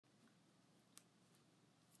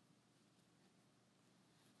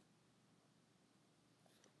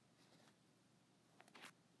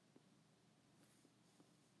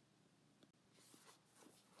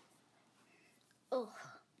Ugh.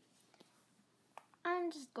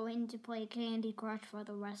 I'm just going to play Candy Crush for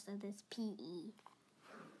the rest of this PE.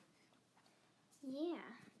 Yeah,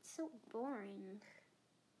 it's so boring.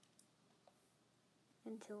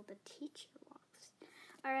 Until the teacher walks.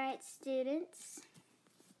 Alright, students.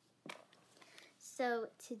 So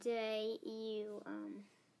today you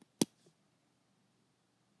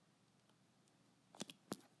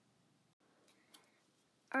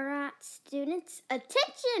Alright, students,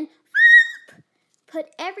 attention! Put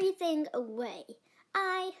everything away.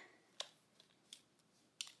 I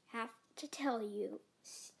have to tell you,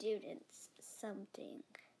 students, something.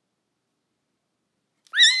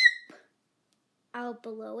 I'll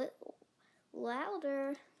blow it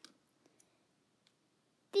louder.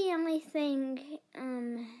 The only thing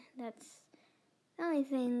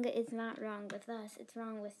is not wrong with us. It's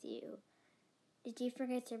wrong with you. Did you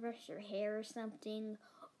forget to brush your hair or something?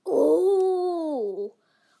 Oh!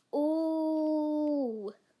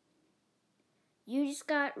 Oh! You just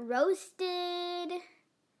got roasted.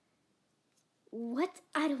 What?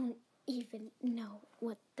 I don't even know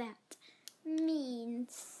what that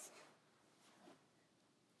means.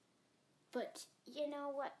 But you know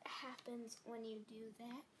what happens when you do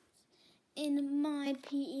that? In my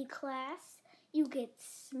PE class, you get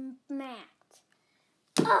smacked.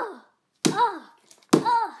 Oh! Oh!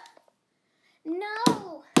 Oh!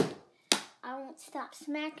 No! I won't stop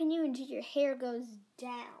smacking you until your hair goes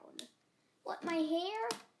down. What, my hair?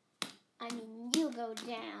 I mean, you go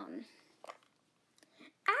down.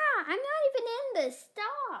 Ah, I'm not even in this.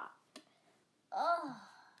 Stop. Oh.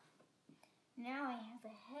 Now I have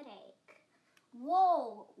a headache.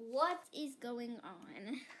 Whoa, what is going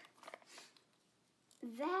on?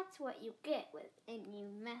 That's what you get when you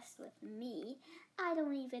mess with me. I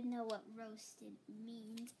don't even know what roasted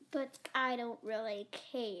means, but I don't really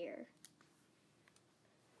care.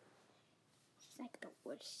 She's like the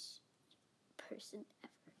worst person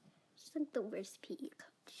ever. She's like the worst PE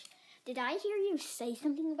coach. Did I hear you say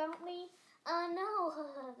something about me? No,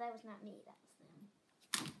 that was not me, that was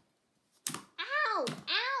them. Ow!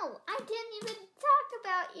 Ow! I didn't even talk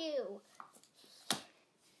about you.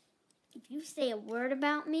 If you say a word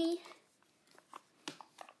about me,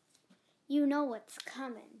 you know what's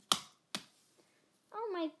coming. Oh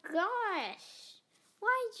my gosh.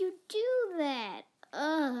 Why'd you do that?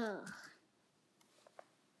 Ugh.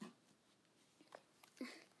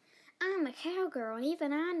 I'm a cowgirl, and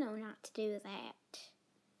even I know not to do that.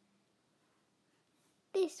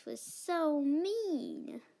 This was so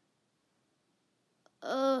mean.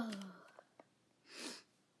 Ugh.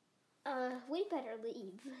 We better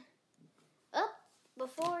leave.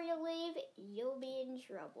 Before you leave, you'll be in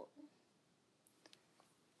trouble.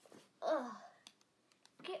 Ugh.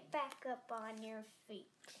 Get back up on your feet.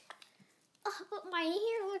 Oh, but my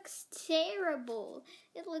hair looks terrible.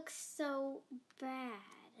 It looks so bad.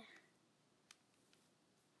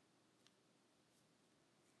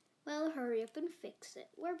 Well, hurry up and fix it.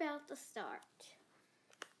 We're about to start.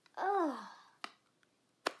 Ugh.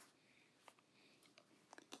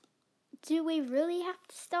 Do we really have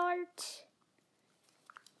to start?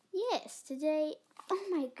 Yes, today, oh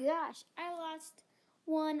my gosh, I lost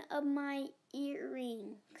one of my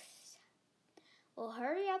earrings. Well,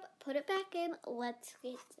 hurry up, put it back in, let's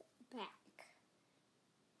get back.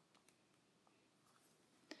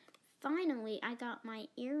 Finally, I got my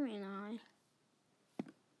earring on.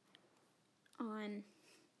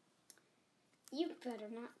 You better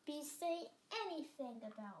not be saying anything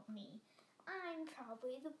about me. I'm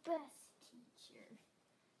probably the best teacher.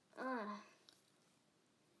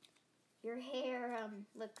 Your hair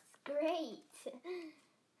looks great.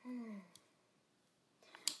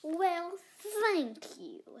 Well, thank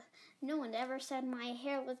you. No one ever said my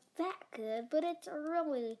hair looked that good, but it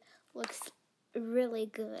really looks really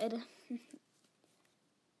good.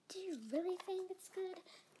 Do you really think it's good?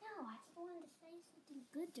 No, I just wanted to say something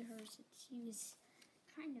good to her since she was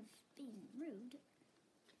kind of being rude.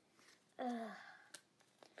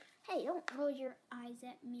 Hey, don't roll your eyes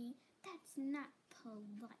at me. That's not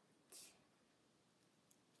polite.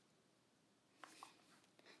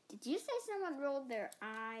 Did you say someone rolled their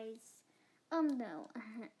eyes? No,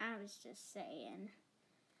 I was just saying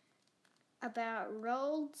about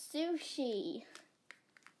rolled sushi.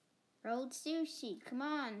 Rolled sushi, come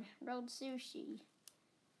on, rolled sushi.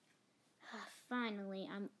 Finally,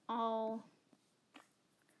 I'm all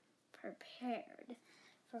prepared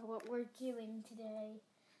for what we're doing today.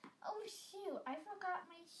 Oh shoot, I forgot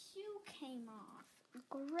my shoe came off.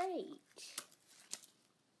 Great.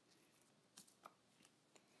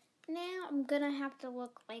 Now I'm gonna have to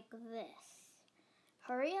look like this.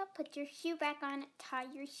 Hurry up, put your shoe back on, tie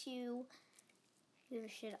your shoe, You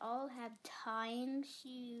should all have tying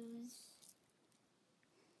shoes.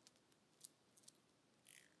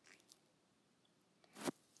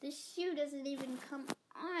 This shoe doesn't even come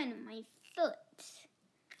on my foot.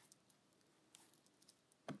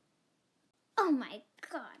 Oh my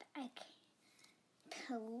God, I can't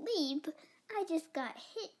believe I just got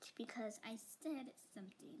hit because I said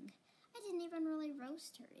something. I didn't even really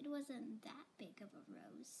roast her. It wasn't that big of a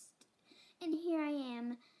roast. And here I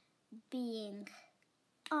am being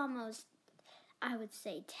almost, I would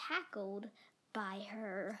say, tackled by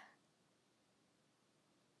her.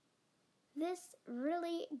 This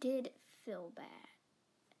really did feel bad.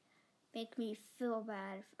 Make me feel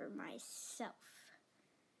bad for myself.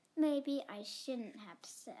 Maybe I shouldn't have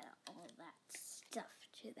said all that stuff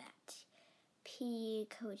to that PE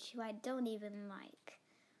coach who I don't even like.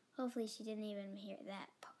 Hopefully she didn't even hear that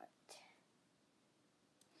part.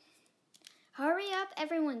 Hurry up,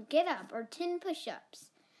 everyone, get up, or 10 push-ups.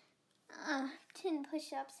 10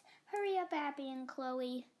 push-ups. Hurry up, Abby and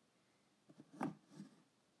Chloe.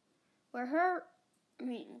 We're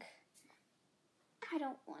hurrying. I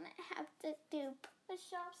don't want to have to do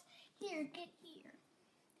push-ups. Here, get here.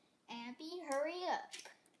 Abby, hurry up.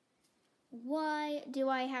 Why do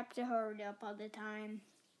I have to hurry up all the time?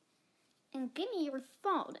 And give me your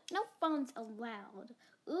phone. No phones allowed.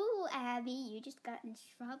 Ooh, Abby, you just got in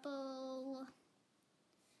trouble.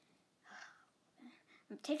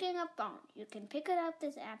 I'm taking a phone. You can pick it up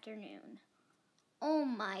this afternoon. Oh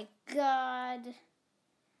my God.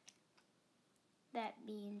 That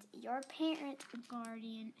means your parent or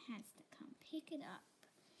guardian has to come pick it up.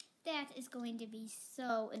 That is going to be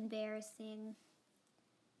so embarrassing.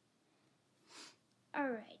 All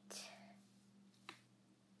right.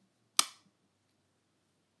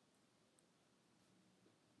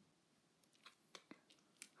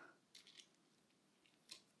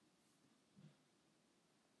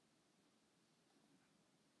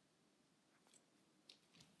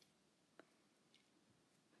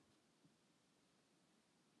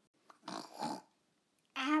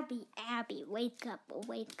 Abby, wake up,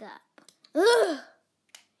 wake up. Ugh!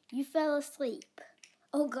 You fell asleep.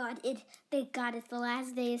 Oh God, thank God it's the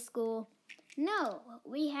last day of school. No,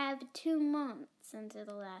 we have 2 months until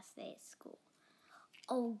the last day of school.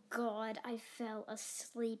 Oh God, I fell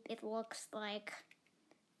asleep, it looks like.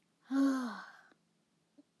 Now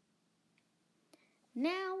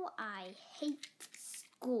I hate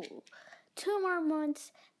school. 2 more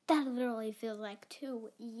months, that literally feels like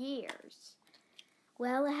 2 years.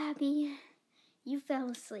 Well, Abby, you fell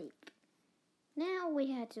asleep. Now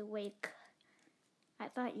we had to wake. I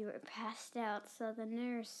thought you were passed out, so the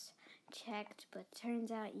nurse checked, but turns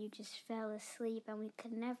out you just fell asleep and we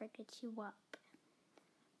could never get you up.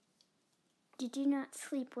 Did you not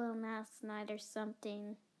sleep well last night or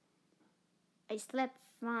something? I slept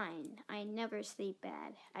fine. I never sleep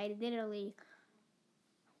bad. I literally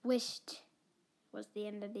wished it was the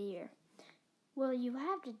end of the year. Well, you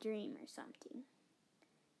had a dream or something.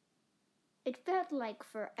 It felt like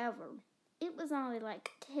forever. It was only like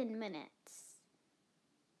 10 minutes.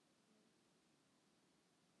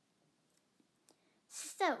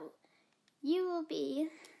 So, you will be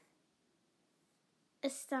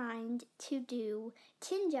assigned to do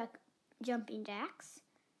 10 jumping jacks,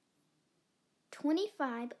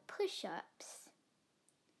 25 push-ups,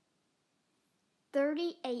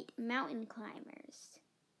 38 mountain climbers,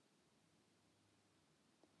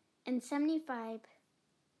 and 75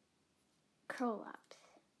 curl-ups.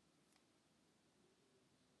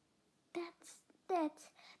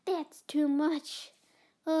 That's too much.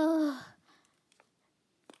 Oh,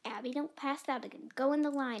 Abby, don't pass out again. Go in the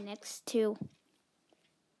line next to.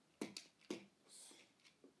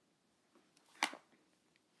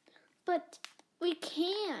 But we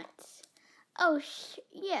can't. Oh,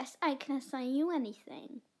 yes, I can assign you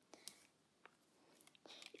anything.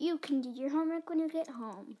 You can do your homework when you get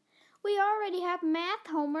home. We already have math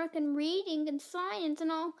homework and reading and science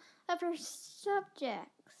and all of our subjects.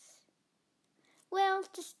 Well,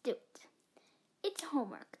 just do it. It's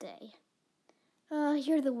homework day. Oh,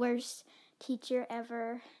 you're the worst teacher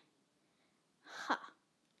ever. Ha.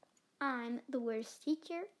 I'm the worst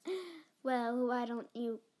teacher. Well, why don't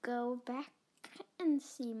you go back and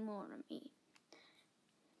see more of me?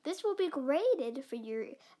 This will be graded for your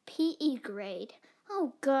PE grade.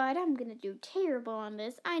 Oh God, I'm gonna do terrible on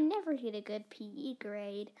this. I never get a good PE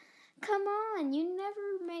grade. Come on, you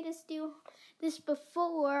never made us do this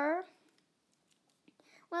before.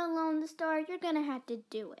 Well, Lone Star, you're gonna have to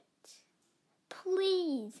do it.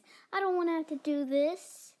 Please, I don't want to have to do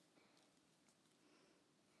this.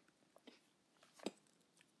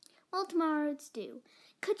 Well, tomorrow it's due.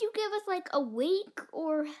 could you give us like a week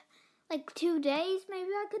or like 2 days? Maybe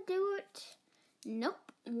I could do it.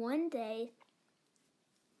 Nope, 1 day.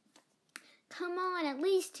 Come on, at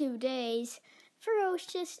least 2 days.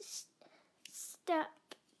 Ferocious,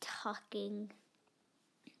 stop talking.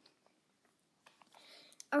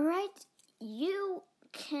 Alright, you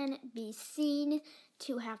can be seen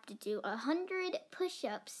to have to do 100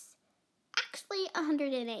 push-ups. Actually,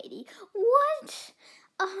 180. What?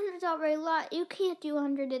 100's already a lot. You can't do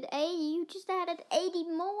 180. You just added 80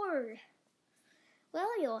 more. Well,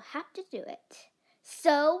 you'll have to do it.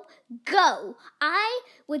 So, go. I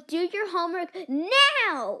would do your homework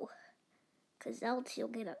now. Because else you'll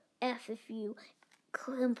get an F if you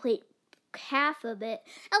complete half of it.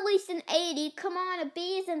 At least an 80. Come on, a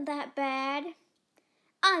B isn't that bad.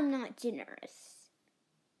 I'm not generous.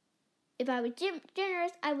 If I was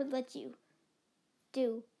generous, I would let you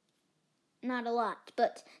do not a lot,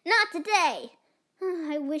 but not today.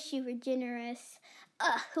 I wish you were generous.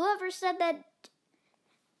 Whoever said that,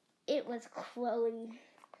 it was Chloe.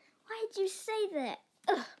 Why did you say that?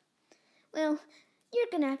 Well, you're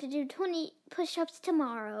gonna have to do 20 push-ups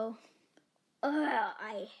tomorrow.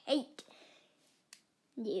 I hate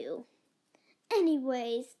you.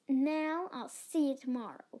 Anyways, now I'll see you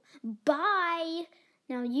tomorrow. Bye!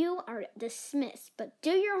 Now you are dismissed, but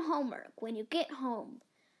do your homework when you get home.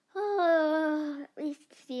 At least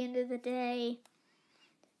it's the end of the day.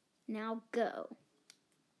 Now go.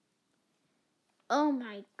 Oh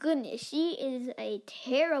my goodness, she is a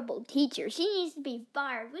terrible teacher. She needs to be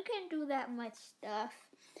fired. We can't do that much stuff.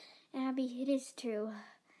 Abby, it is true.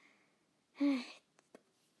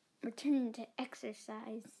 Returning to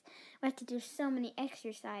exercise. We have to do so many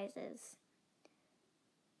exercises.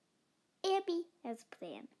 Abby has a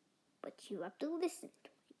plan, but you have to listen to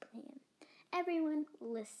my plan. Everyone,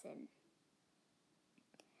 listen.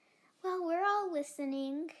 Well, we're all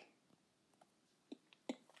listening.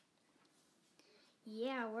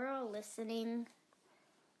 Yeah, we're all listening.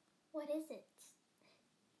 What is it?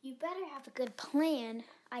 You better have a good plan.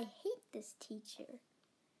 I hate this teacher.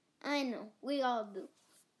 I know, we all do.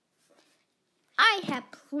 I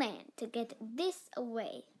have planned to get this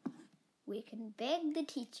away. We can beg the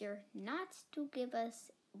teacher not to give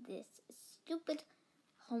us this stupid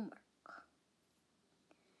homework.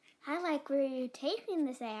 I like where you're taking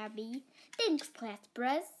this, Abby. Thanks, class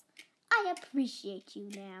press. I appreciate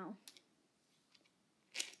you now.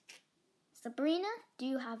 Sabrina, do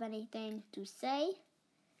you have anything to say?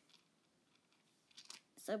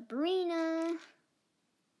 Sabrina.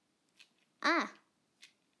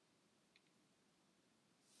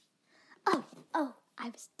 Oh, I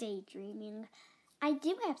was daydreaming. I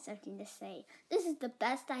do have something to say. This is the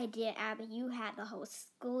best idea, Abby, you had the whole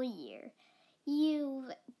school year.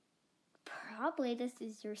 This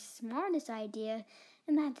is your smartest idea,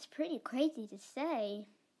 and that's pretty crazy to say.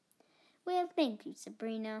 Well, thank you,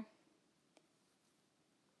 Sabrina.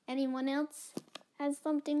 Anyone else has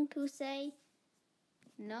something to say?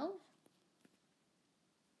 No?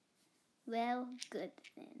 Well, good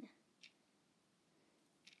then.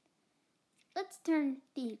 Let's turn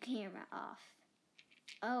the camera off.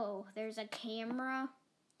 Oh, there's a camera?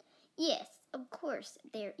 Yes, of course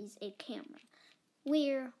there is a camera.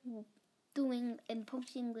 We're doing and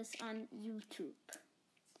posting this on YouTube.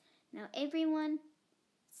 Now everyone,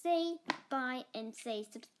 say bye and say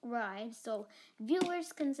subscribe so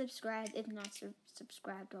viewers can subscribe if not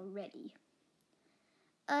subscribed already.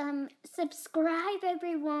 Subscribe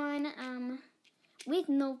everyone, with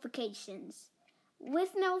notifications.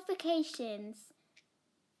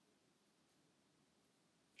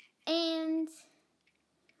 And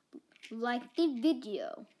like the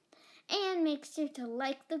video. And make sure to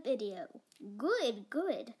like the video.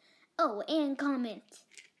 Good. Oh, and comment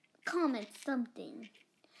something.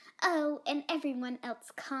 Oh, and everyone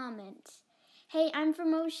else comment. Hey, I'm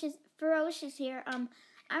Ferocious here. I'm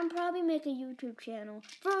probably making a YouTube channel.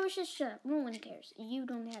 Ferocious, shut up. No one cares. You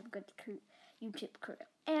don't have a good YouTube career.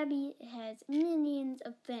 Abby has millions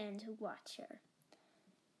of fans who watch her.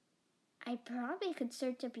 I probably could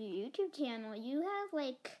search up your YouTube channel. You have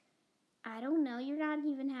I don't know, you don't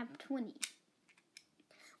even have 20.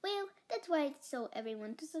 Well, that's why I told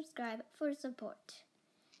everyone to subscribe for support.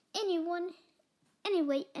 Anyone,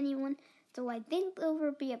 so I think there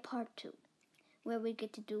will be a part 2, where we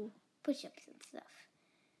get to do push-ups and stuff.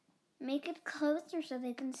 Make it closer so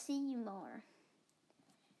they can see you more.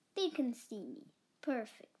 They can see me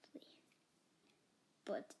perfectly.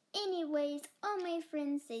 But anyways, all my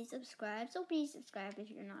friends say subscribe, so please subscribe if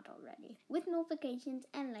you're not already. With notifications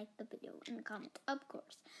and like the video and comment, of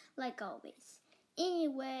course, like always.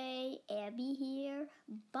 Anyway, Abby here.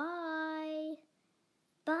 Bye.